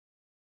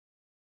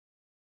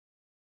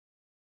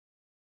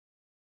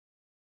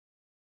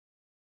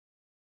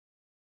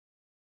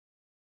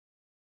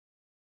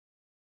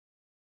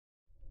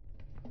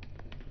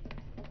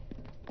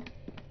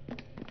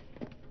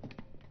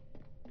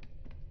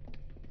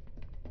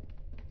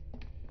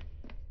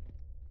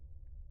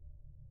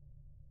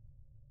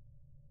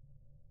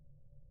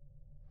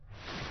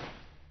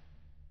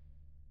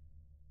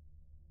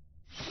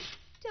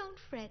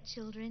fret,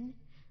 children.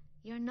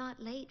 You're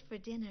not late for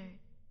dinner.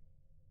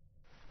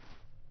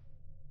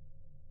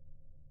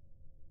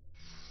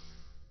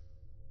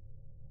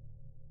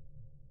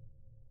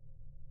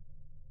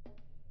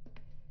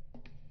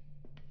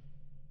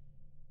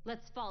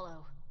 Let's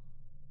follow.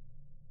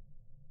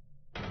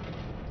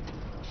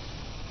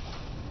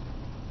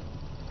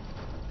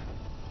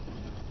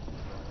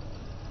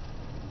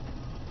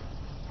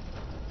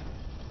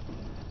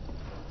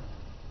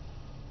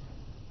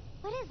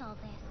 What is all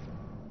this?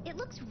 It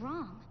looks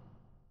wrong.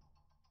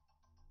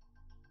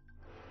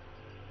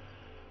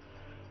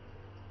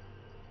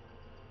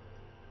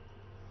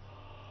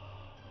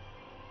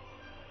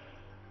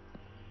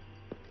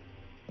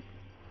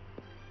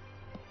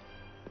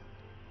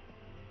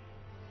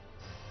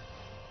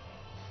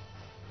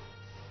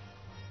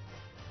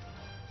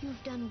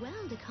 You've done well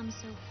to come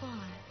so far.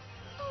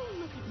 Oh,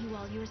 look at you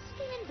all, your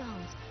skin and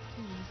bones.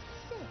 Please,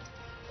 sit.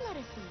 Let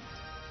us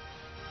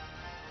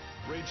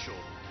eat. Rachel,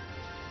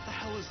 what the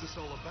hell is this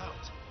all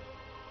about?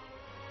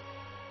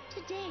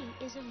 Today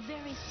is a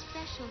very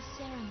special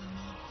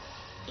ceremony.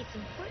 It's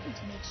important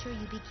to make sure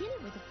you begin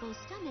it with a full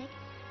stomach.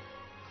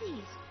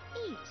 Please,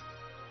 eat,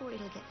 or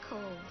it'll get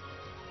cold.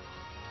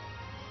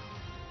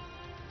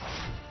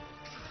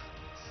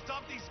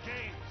 Stop these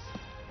games!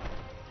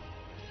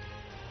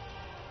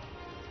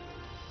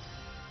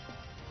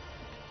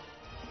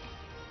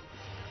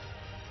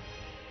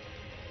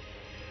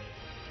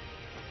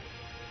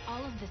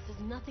 All of this is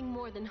nothing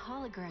more than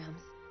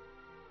holograms.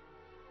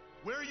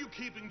 Where are you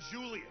keeping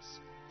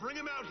Julius? Bring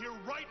him out here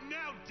right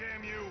now,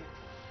 damn you!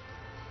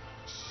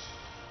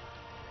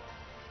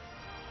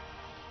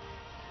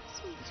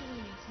 Sweet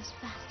Julius is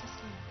fast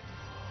asleep.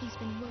 He's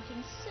been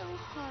working so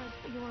hard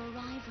for your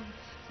arrival.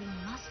 We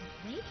mustn't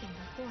wake him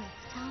before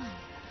it's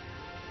time.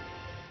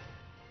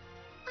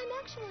 I'm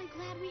actually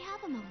glad we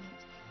have a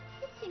moment.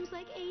 It seems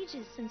like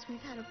ages since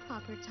we've had a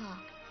proper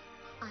talk.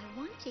 I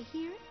want to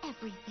hear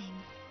everything.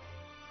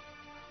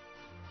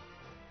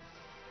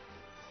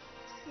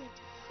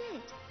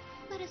 Sit.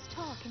 Let us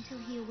talk until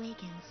he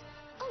awakens.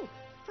 Oh,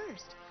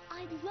 first,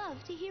 I'd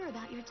love to hear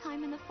about your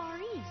time in the Far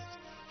East.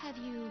 Have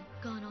you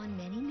gone on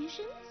many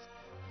missions?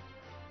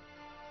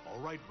 All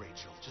right,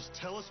 Rachel, just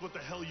tell us what the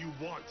hell you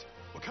want.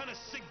 What kind of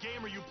sick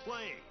game are you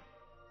playing?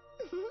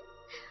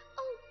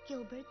 Oh,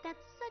 Gilbert, that's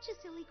such a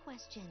silly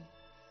question.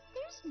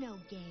 There's no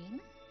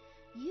game.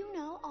 You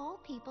know all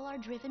people are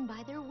driven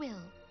by their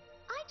will.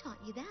 I taught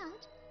you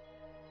that.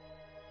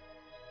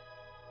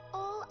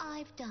 All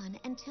I've done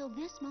until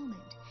this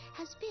moment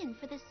has been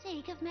for the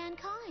sake of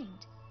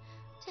mankind.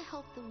 To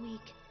help the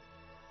weak,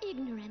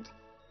 ignorant,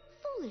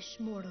 foolish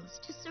mortals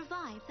to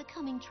survive the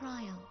coming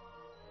trial.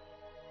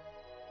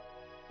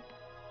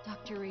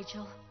 Dr.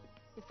 Rachel,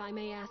 if I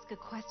may ask a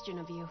question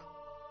of you.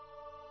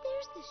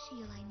 There's the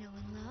Sheil I know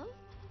and love.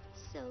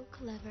 So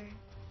clever.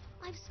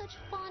 I've such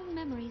fond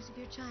memories of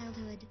your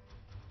childhood.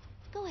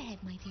 Go ahead,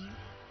 my dear.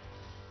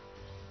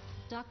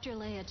 Dr.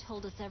 Leia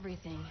told us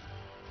everything.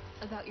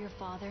 About your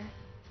father,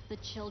 the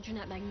children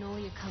at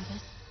Magnolia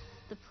Compass,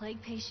 the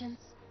plague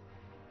patients,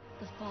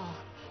 the fall.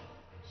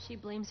 She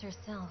blames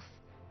herself.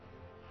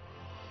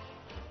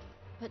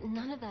 But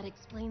none of that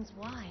explains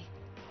why.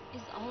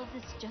 Is all of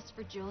this just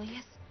for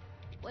Julius?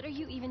 What are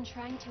you even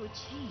trying to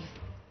achieve?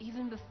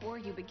 Even before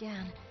you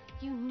began,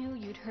 you knew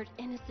you'd hurt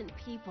innocent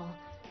people.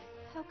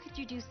 How could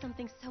you do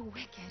something so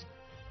wicked?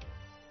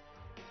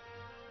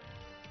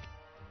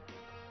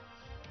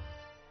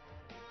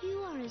 You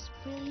are as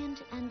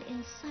brilliant and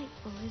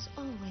insightful as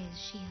always,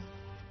 Sheil.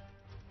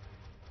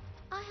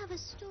 I have a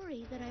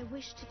story that I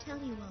wish to tell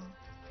you all.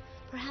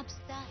 Perhaps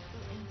that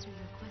will answer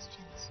your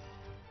questions.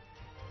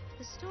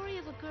 The story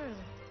of a girl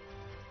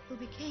who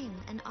became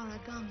an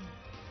origami.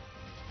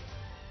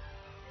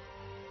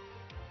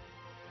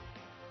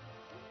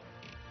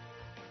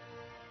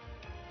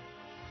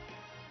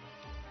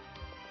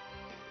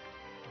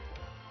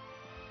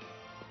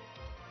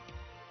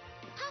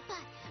 Papa,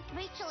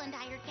 Rachel and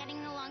I are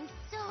getting along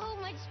so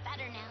much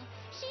better now.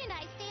 She and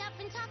I stay up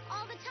and talk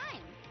all the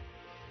time.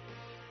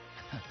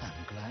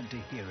 I'm glad to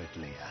hear it,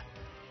 Leah.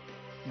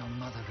 Your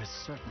mother is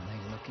certainly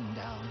looking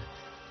down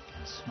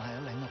and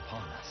smiling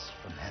upon us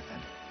from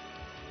heaven.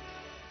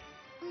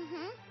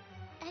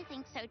 I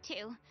think so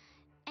too.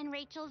 And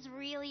Rachel's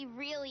really,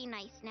 really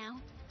nice now.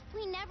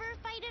 We never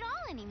fight at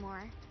all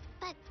anymore.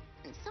 But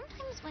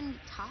sometimes when we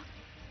talk,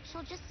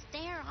 she'll just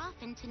stare off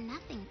into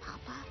nothing,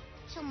 Papa.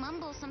 She'll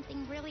mumble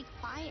something really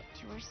quiet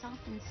to herself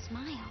and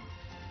smile.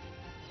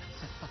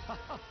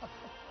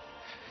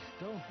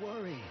 Don't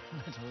worry,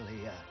 little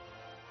Leah.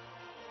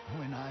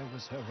 When I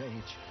was her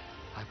age,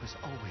 I was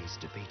always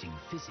debating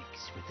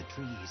physics with the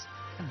trees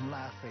and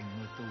laughing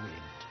with the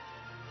wind.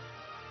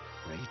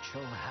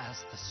 Rachel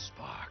has the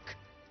spark.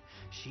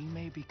 She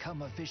may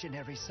become a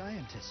visionary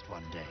scientist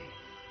one day.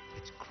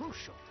 It's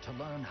crucial to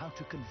learn how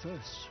to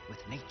converse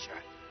with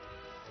nature.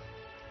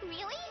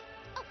 Really?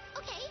 Oh,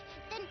 okay.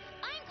 Then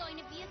I'm going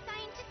to be a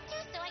scientist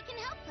too so I can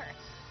help her.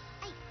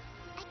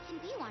 I can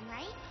be one,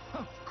 right?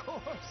 Of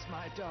course,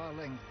 my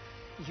darling.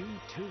 You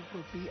two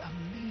will be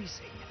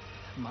amazing.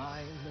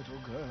 My little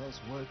girls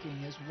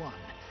working as one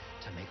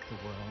to make the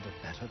world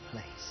a better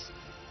place.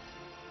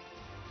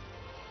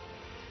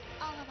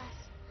 All of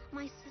us,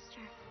 my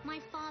sister, my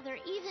father,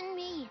 even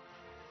me,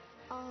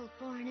 all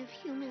born of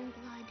human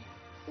blood.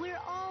 We're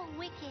all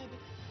wicked.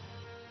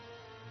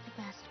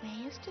 The best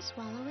way is to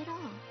swallow it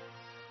all.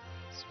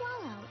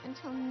 Swallow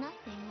until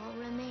nothing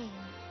will remain.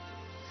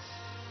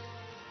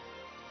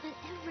 But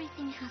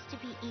everything has to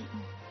be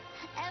eaten.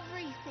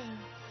 Everything.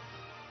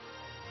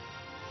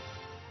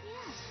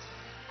 Yes.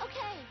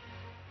 Okay.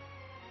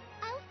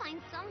 I'll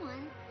find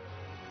someone.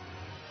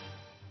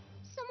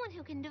 Someone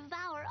who can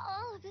devour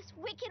all of this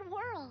wicked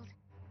world.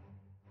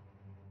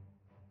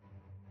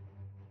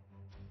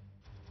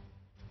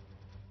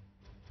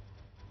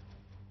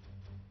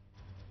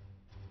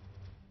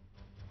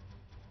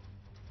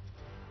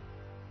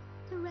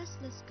 The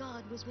restless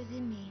god was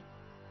within me,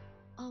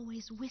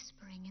 always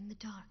whispering in the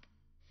dark,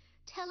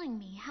 telling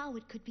me how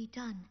it could be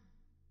done.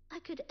 I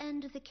could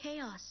end the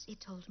chaos, it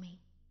told me.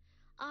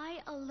 I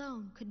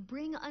alone could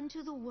bring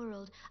unto the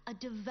world a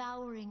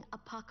devouring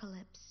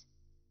apocalypse.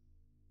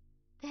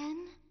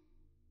 Then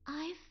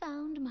I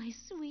found my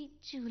sweet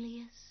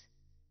Julius.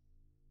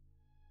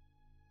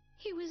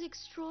 He was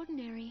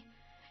extraordinary.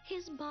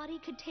 His body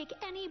could take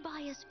any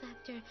bias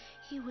factor.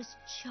 He was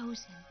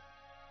chosen.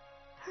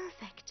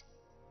 Perfect.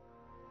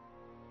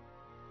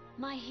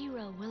 My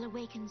hero will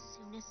awaken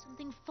soon as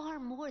something far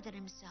more than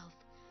himself.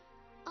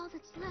 All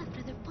that's left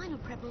are the final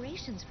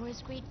preparations for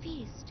his great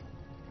feast.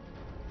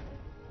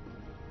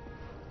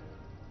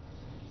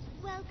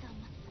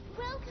 Welcome.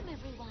 Welcome,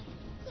 everyone.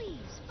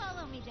 Please,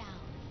 follow me down.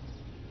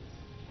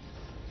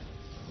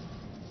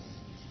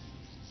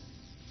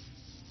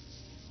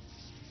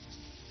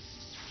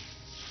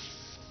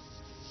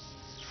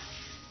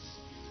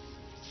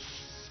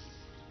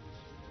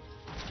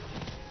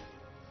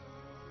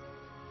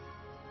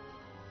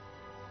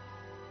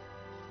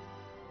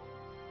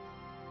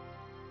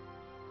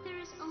 There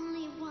is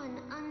only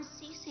one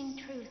unceasing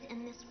truth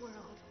in this world.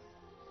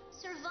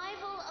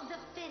 Survival of the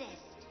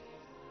fittest.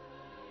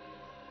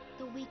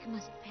 The weak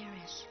must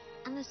perish,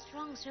 and the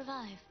strong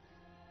survive.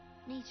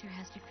 Nature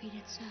has decreed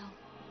it so.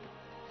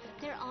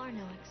 There are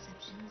no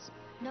exceptions,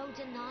 no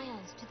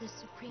denials to this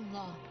supreme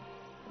law.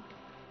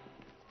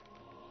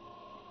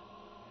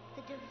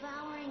 The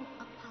devouring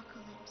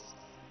apocalypse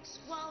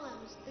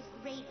swallows the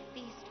great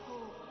feast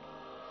whole,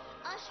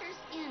 ushers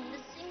in the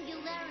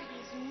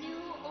singularity's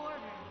new order.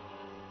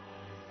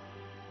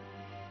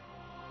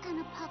 An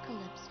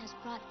apocalypse has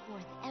brought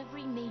forth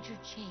every major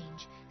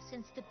change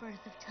since the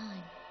birth of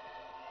time.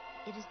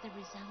 It is the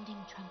resounding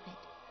trumpet,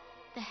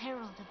 the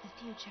herald of the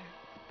future.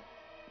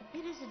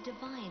 It is a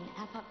divine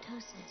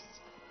apoptosis,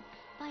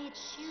 by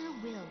its sheer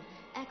will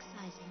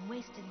excising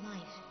wasted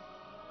life,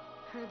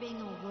 curbing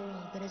a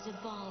world that has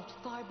evolved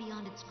far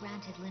beyond its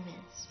granted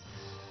limits.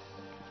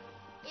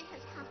 It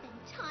has happened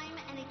time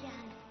and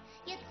again,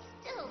 yet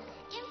still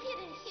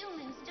impudent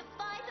humans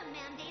defy the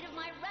mandate of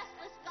my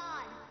restless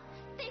god.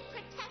 They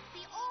protect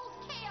the old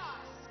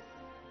chaos.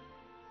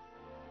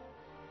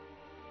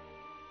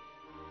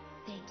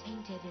 They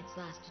tainted its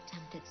last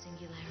attempt at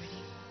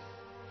singularity.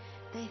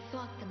 They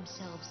thought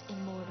themselves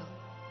immortal,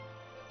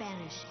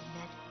 banishing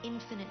that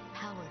infinite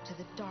power to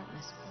the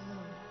darkness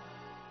below.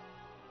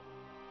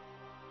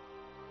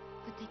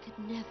 But they could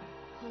never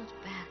hold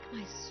back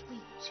my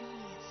sweet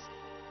Julius.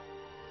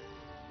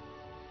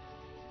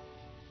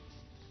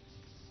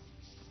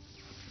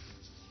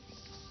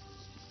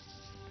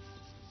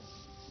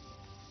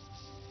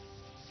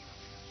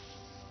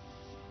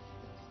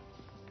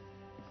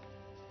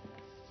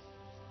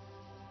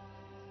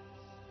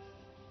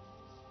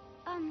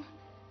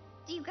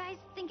 Do you guys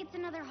think it's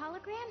another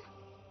hologram?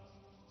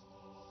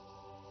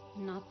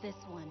 Not this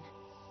one.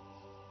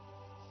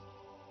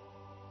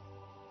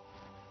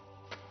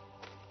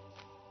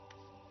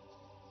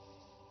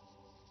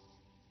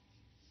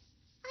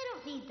 I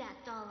don't need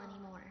that doll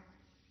anymore.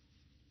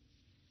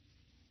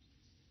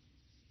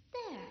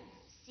 There,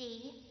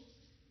 see?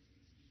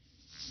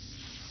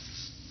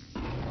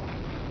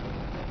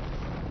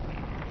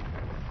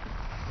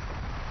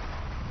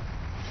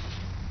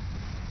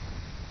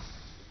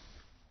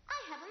 I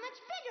have a much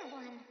bigger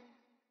one.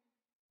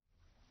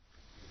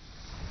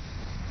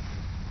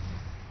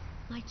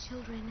 My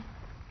children,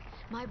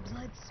 my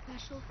blood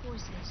special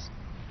forces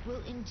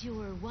will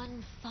endure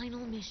one final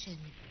mission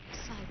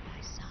side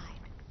by side.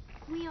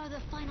 We are the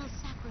final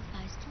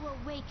sacrifice to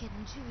awaken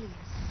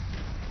Julius.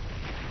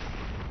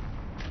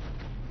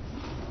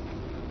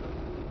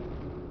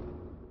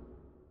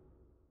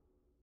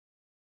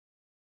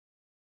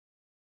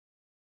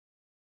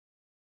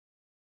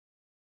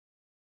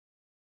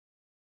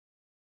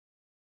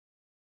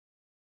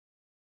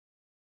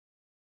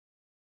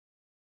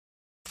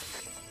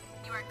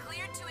 You are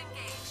cleared to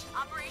engage.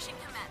 Operation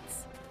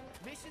commence.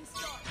 Mission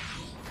start.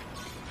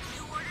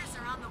 New orders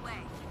are on the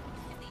way.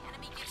 If the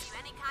enemy gives you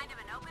any kind of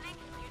an opening,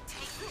 you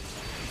take it.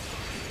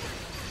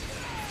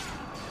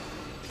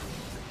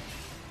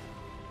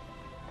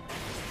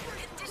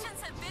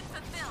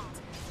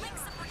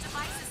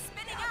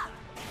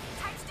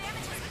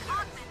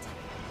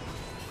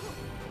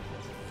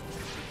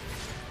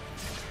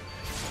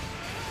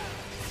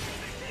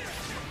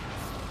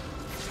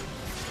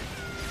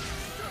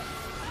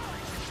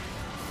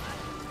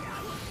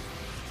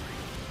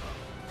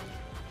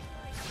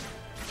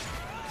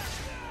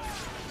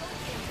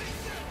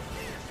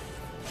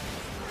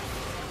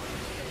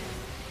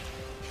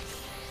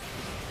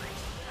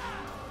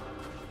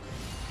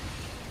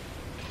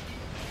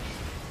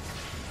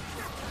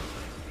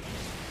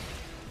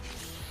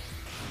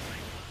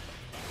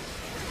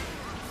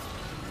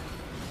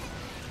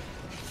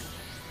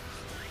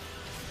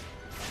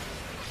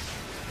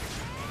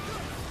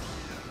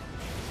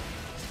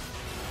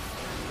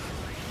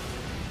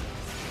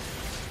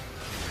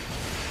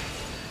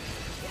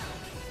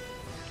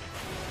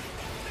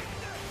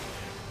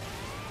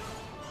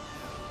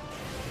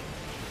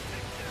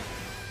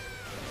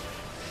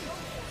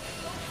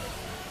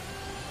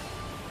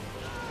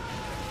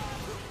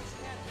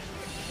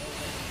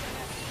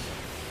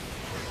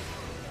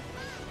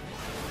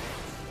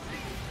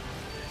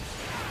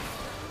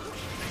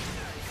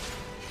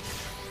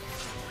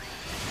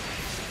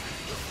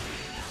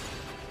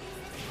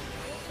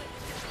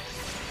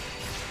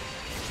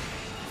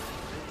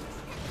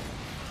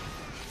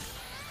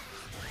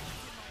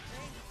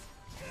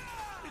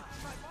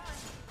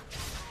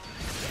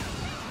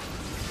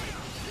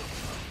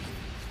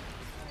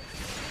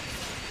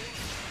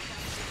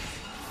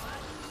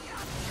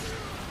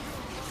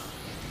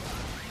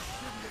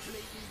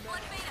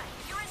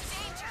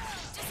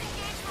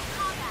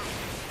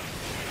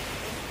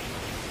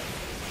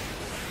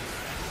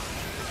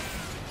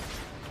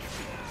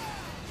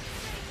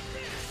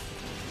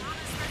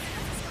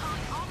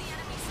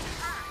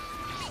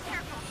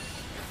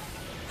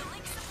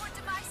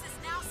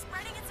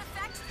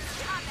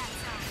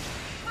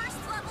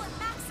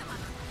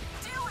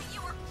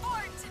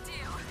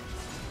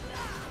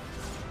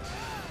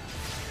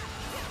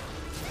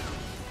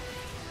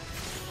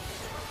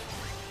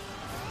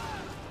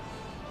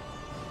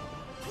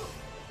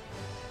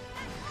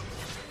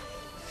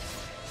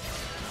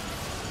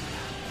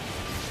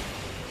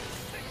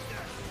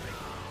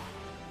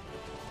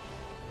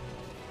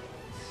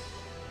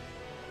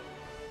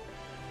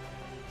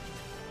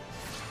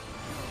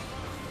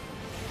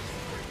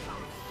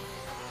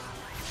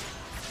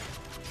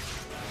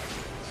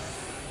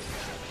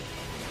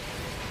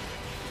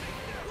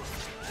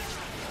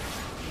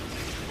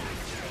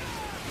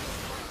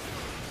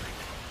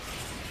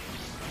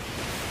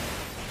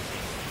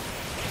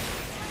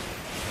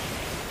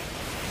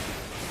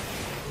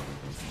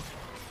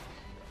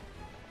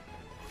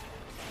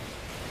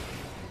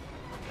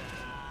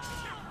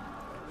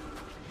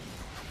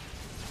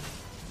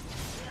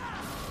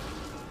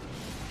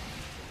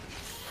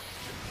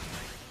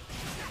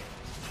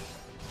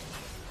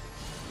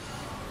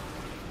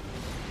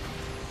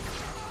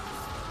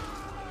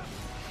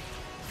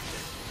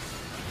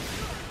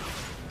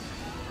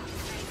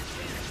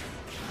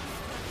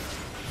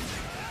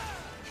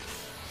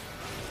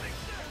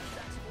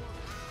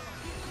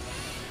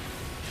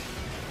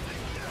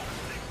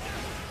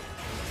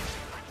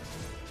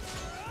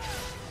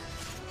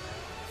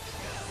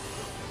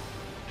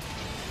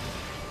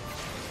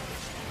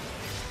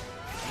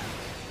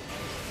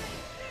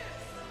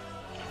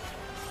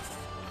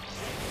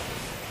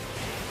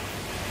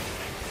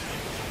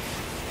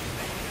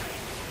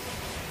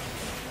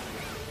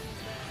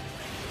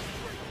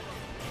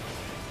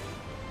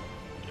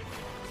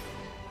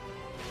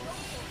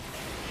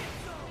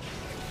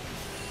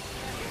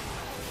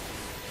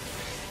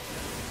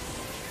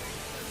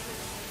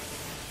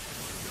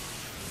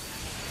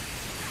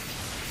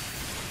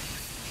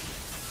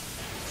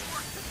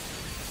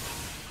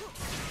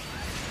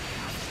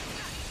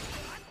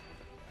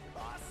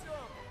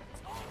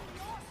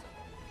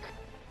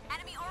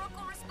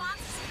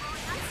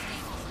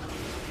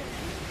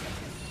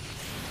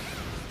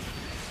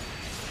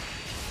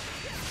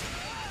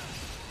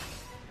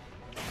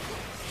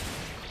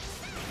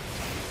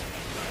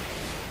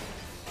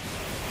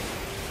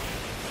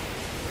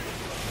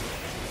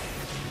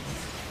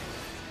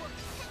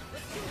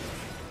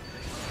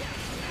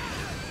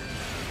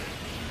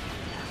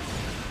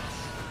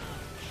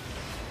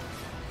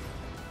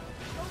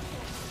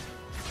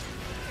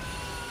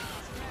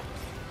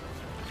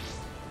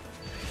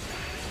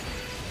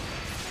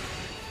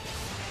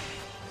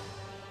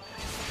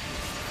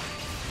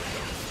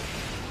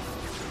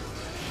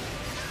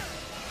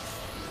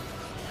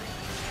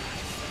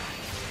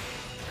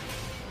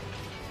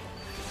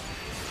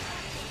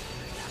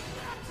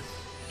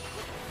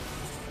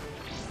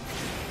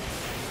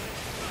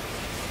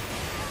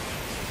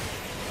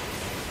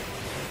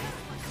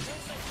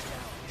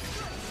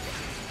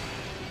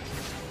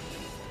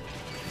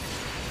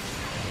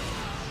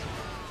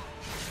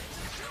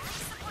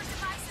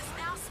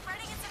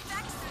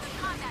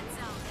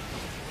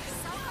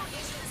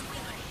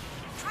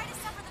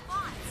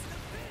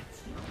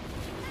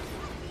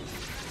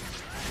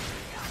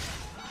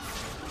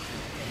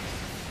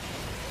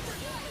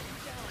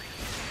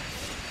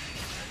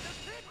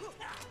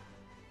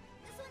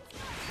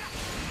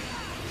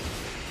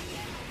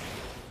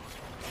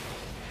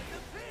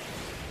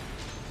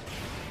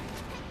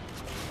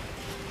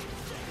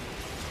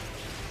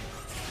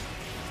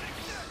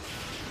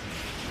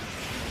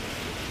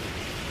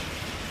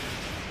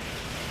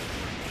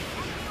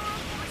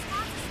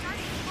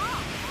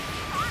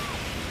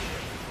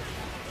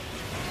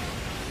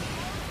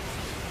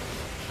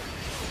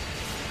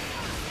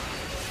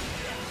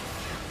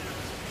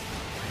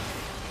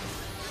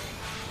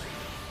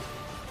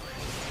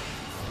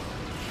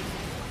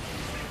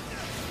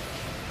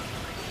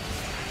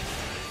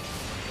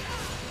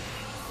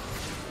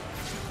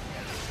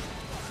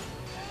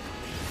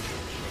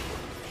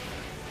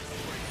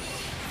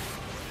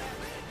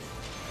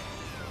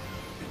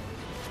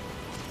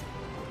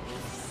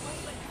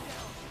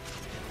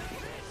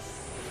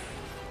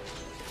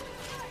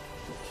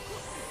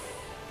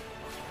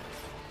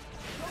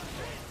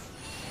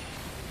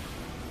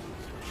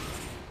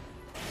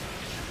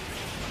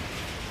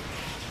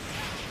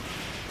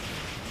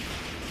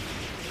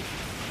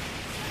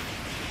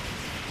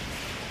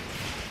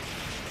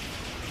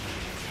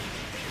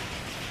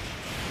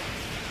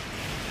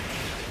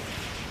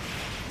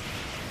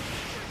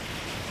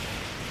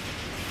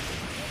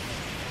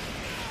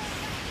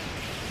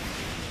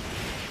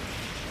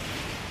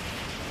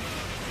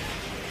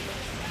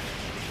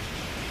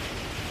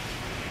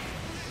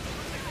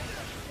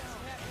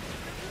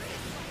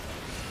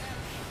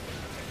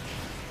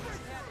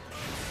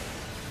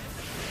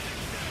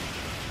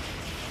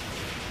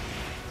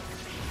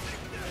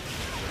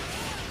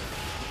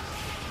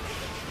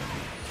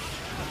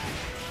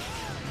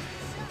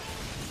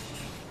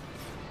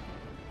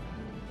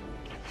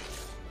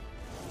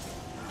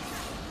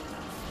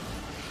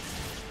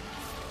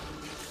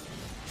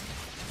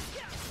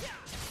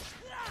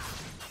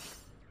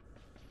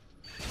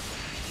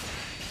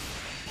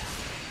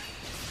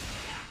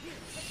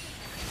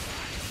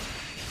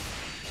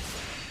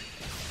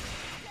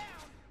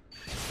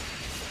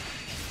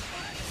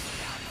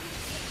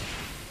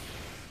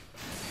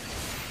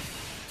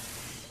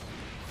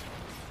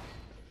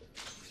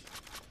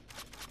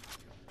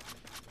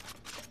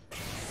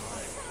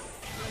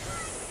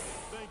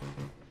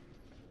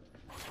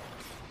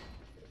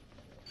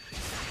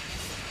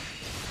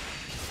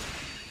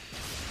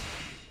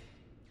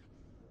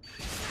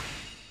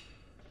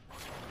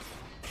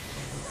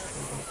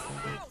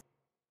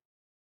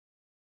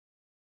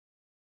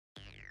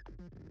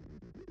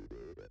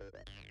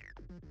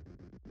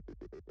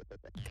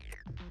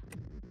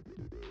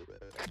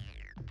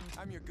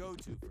 I'm your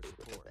go-to for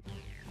support.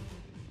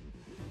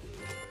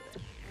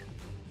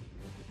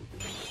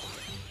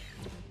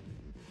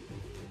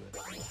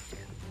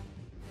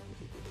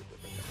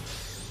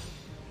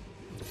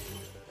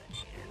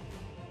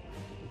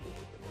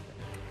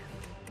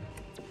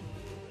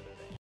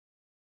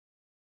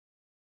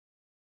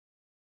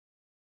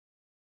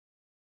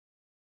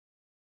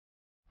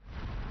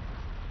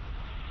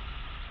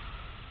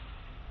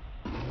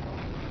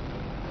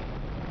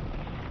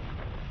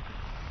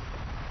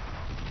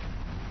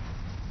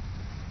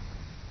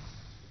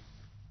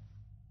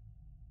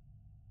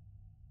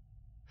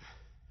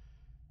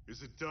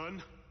 Is it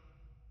done?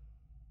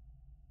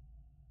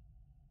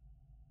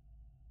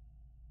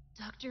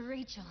 Dr.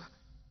 Rachel.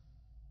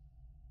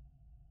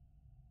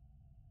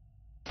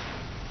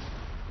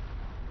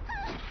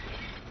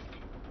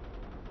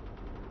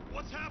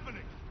 What's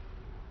happening?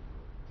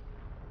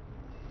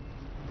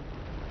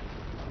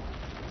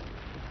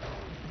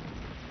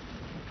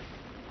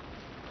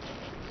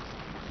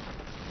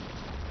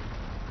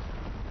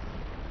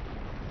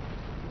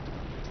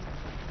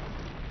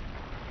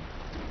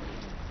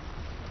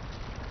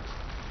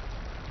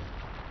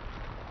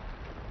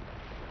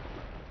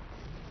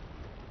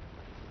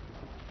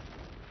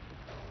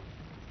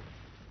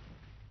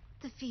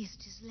 The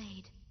feast is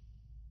laid.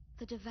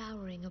 The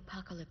devouring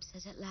apocalypse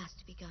has at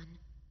last begun.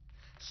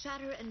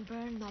 Shatter and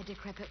burn, my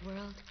decrepit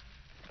world.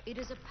 It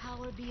is a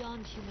power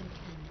beyond human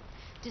ken,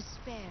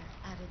 despair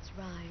at its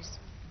rise.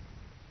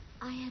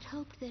 I had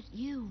hoped that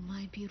you,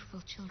 my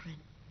beautiful children,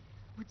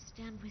 would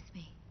stand with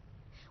me,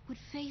 would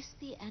face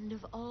the end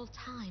of all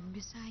time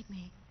beside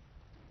me.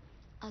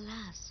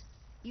 Alas,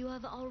 you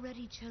have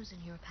already chosen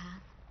your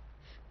path.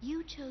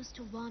 You chose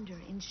to wander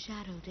in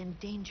shadowed and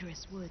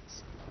dangerous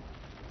woods.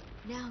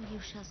 Now you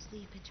shall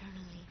sleep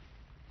eternally.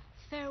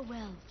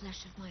 Farewell,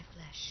 flesh of my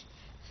flesh.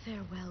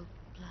 Farewell,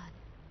 blood.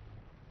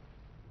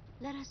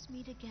 Let us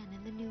meet again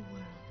in the new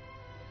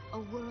world, a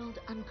world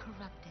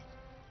uncorrupted.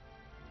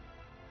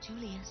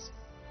 Julius,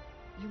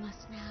 you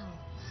must now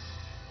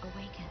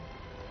awaken.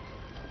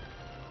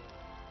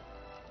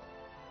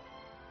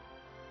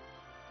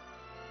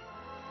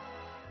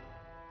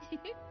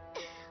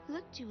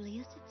 Look,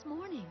 Julius, it's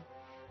morning.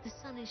 The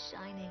sun is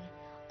shining.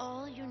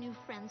 All your new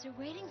friends are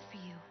waiting for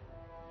you.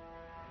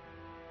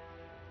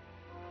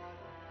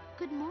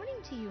 Good morning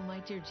to you, my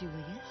dear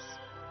Julius.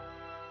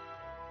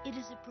 It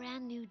is a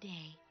brand new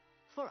day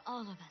for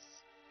all of us.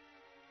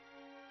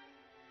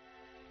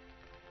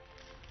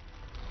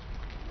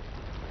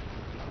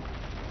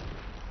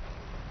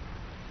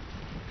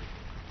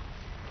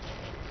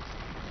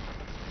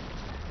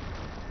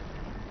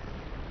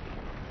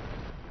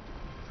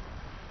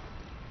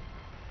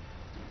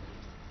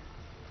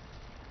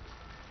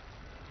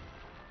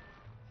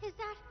 Is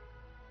that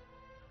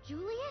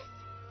Julius?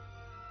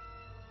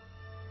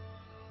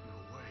 No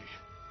way.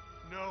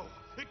 No,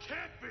 it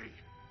can't be!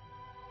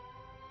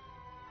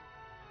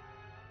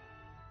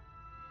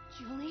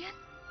 Julius?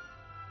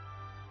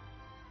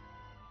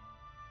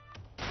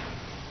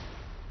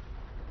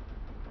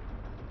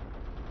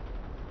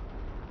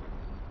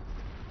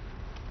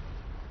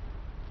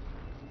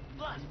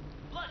 Blood,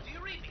 do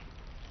you read me?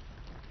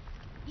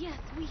 Yes,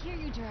 we hear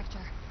you, Director.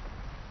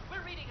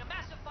 We're reading a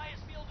massive bias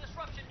field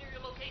disruption near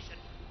your location.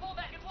 Fall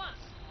back at once.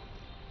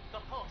 The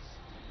pulse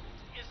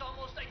is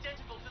almost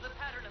identical to the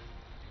pattern of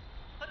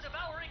a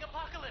devouring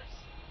apocalypse.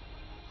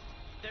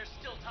 There's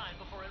still time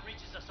before it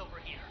reaches us over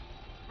here.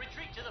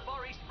 Retreat to the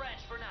Far East branch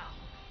for now.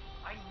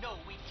 I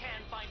know we can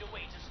find a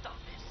way to stop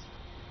this.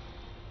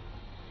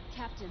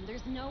 Captain,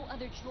 there's no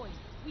other choice.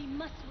 We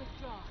must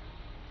withdraw.